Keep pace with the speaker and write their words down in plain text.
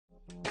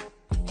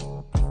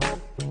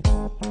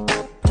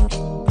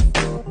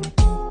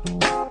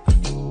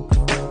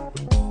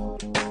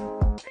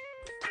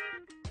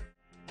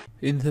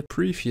In the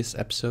previous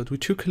episode we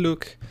took a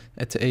look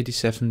at the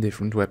 87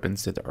 different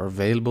weapons that are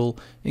available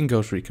in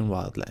Ghost Recon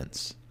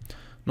Wildlands.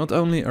 Not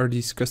only are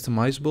these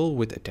customizable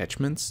with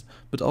attachments,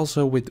 but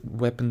also with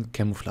weapon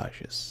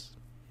camouflages.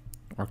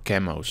 Or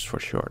camos for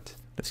short.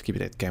 Let's keep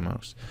it at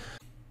camos.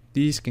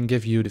 These can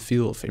give you the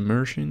feel of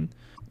immersion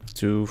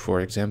to,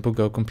 for example,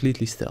 go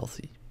completely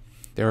stealthy.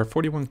 There are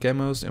 41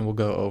 camos and we'll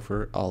go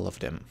over all of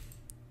them.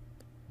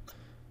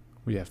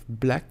 We have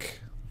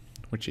black,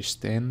 which is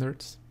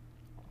standard.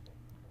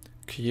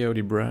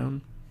 Coyote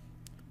brown,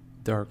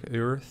 dark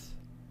earth,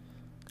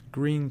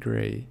 green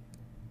gray,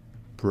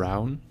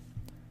 brown,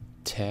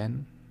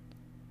 tan,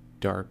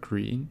 dark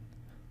green,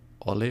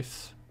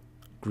 olive,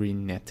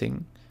 green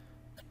netting,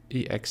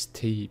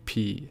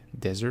 EXTP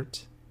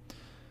desert,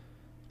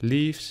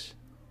 leaves,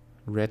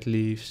 red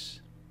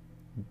leaves,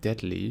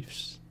 dead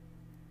leaves,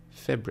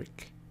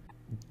 fabric,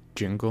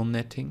 jungle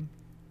netting,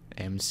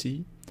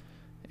 MC,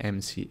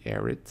 MC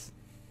arid,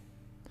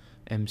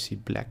 MC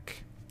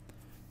black,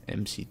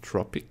 MC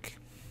tropic,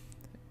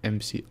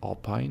 MC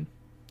alpine,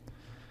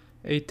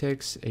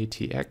 ATEX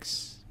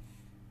ATX,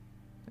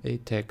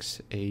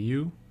 ATEX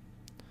AU,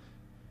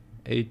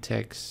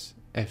 ATEX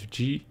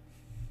FG,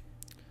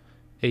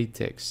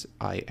 ATEX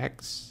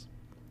IX,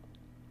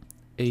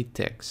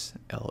 ATEX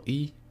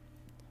LE,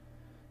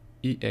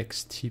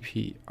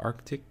 EXTP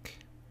Arctic,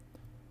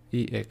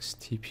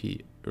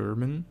 EXTP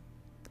Urban,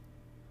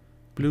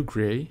 blue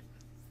gray,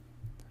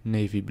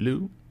 navy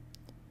blue,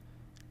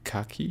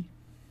 khaki,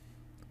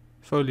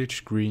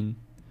 foliage green,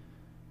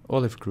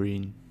 olive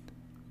green,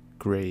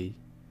 gray,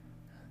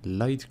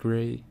 light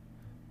gray,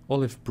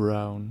 olive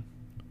brown,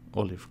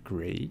 olive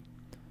gray,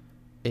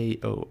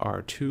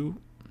 AOR2,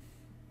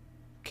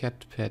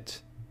 cat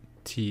pet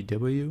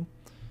TW,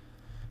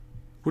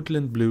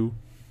 woodland blue,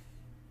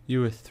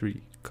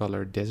 US3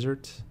 color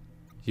desert,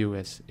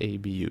 US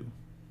ABU.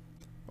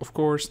 Of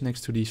course,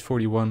 next to these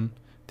 41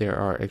 there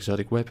are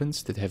exotic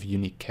weapons that have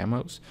unique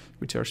camos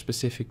which are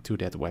specific to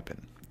that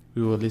weapon.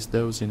 We will list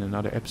those in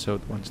another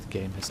episode once the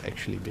game has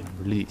actually been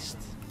released.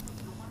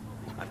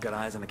 I've got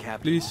eyes on the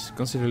captain. Please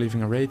consider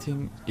leaving a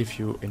rating if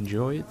you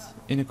enjoy it,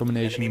 in a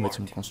combination with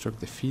some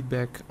constructive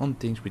feedback on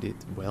things we did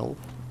well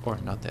or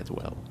not that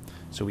well,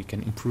 so we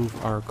can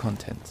improve our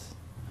content.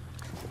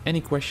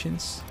 Any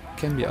questions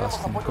can be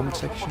asked in the comment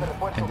section,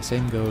 and the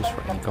same goes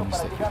for any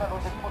comments that you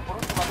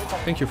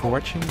have. Thank you for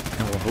watching,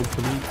 and we'll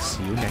hopefully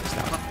see you next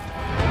time.